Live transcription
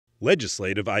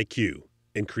Legislative IQ.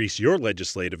 Increase your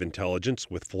legislative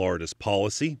intelligence with Florida's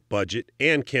policy, budget,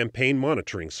 and campaign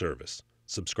monitoring service.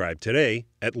 Subscribe today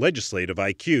at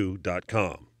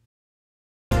legislativeiq.com.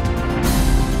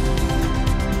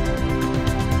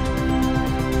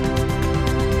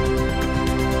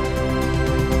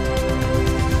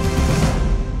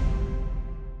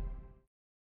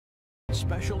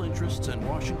 Special interests and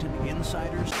Washington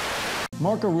insiders.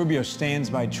 Marco Rubio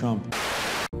stands by Trump.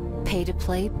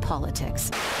 Pay-to-play politics.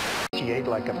 He ate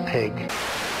like a pig.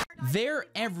 They're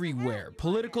everywhere.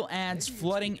 Political ads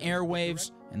flooding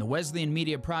airwaves. And the Wesleyan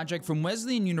Media Project from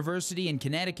Wesleyan University in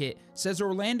Connecticut says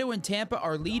Orlando and Tampa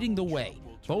are leading the way,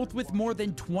 both with more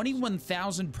than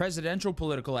 21,000 presidential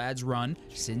political ads run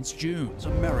since June.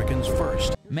 Americans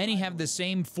first. Many have the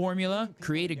same formula: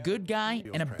 create a good guy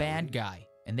and a bad guy,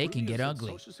 and they can get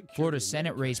ugly. Florida's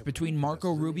Senate race between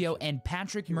Marco Rubio and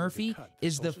Patrick Murphy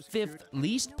is the 5th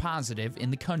least positive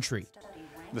in the country.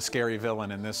 The scary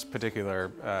villain in this particular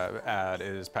ad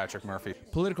is Patrick Murphy.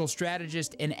 Political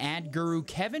strategist and ad guru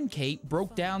Kevin Cate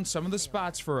broke down some of the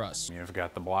spots for us. You've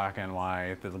got the black and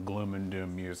white, the gloom and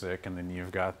doom music, and then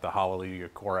you've got the hallelujah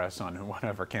chorus on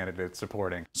whatever candidate's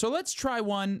supporting. So let's try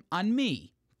one on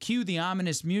me. Cue the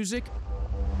ominous music.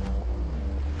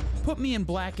 Put me in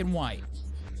black and white.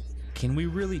 Can we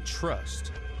really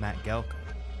trust Matt Galka?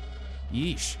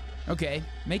 Yeesh. Okay,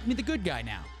 make me the good guy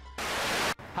now.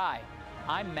 Hi,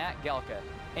 I'm Matt Galka,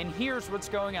 and here's what's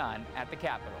going on at the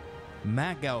Capitol.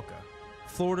 Matt Galka,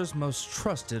 Florida's most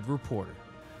trusted reporter.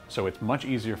 So it's much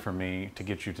easier for me to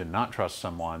get you to not trust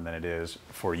someone than it is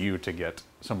for you to get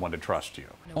someone to trust you.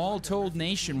 All told,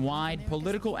 nationwide,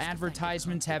 political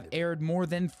advertisements have aired more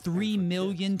than 3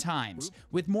 million times,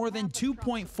 with more than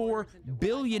 $2.4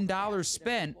 billion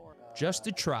spent just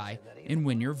to try and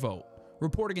win your vote.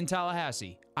 Reporting in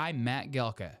Tallahassee, I'm Matt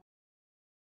Galka.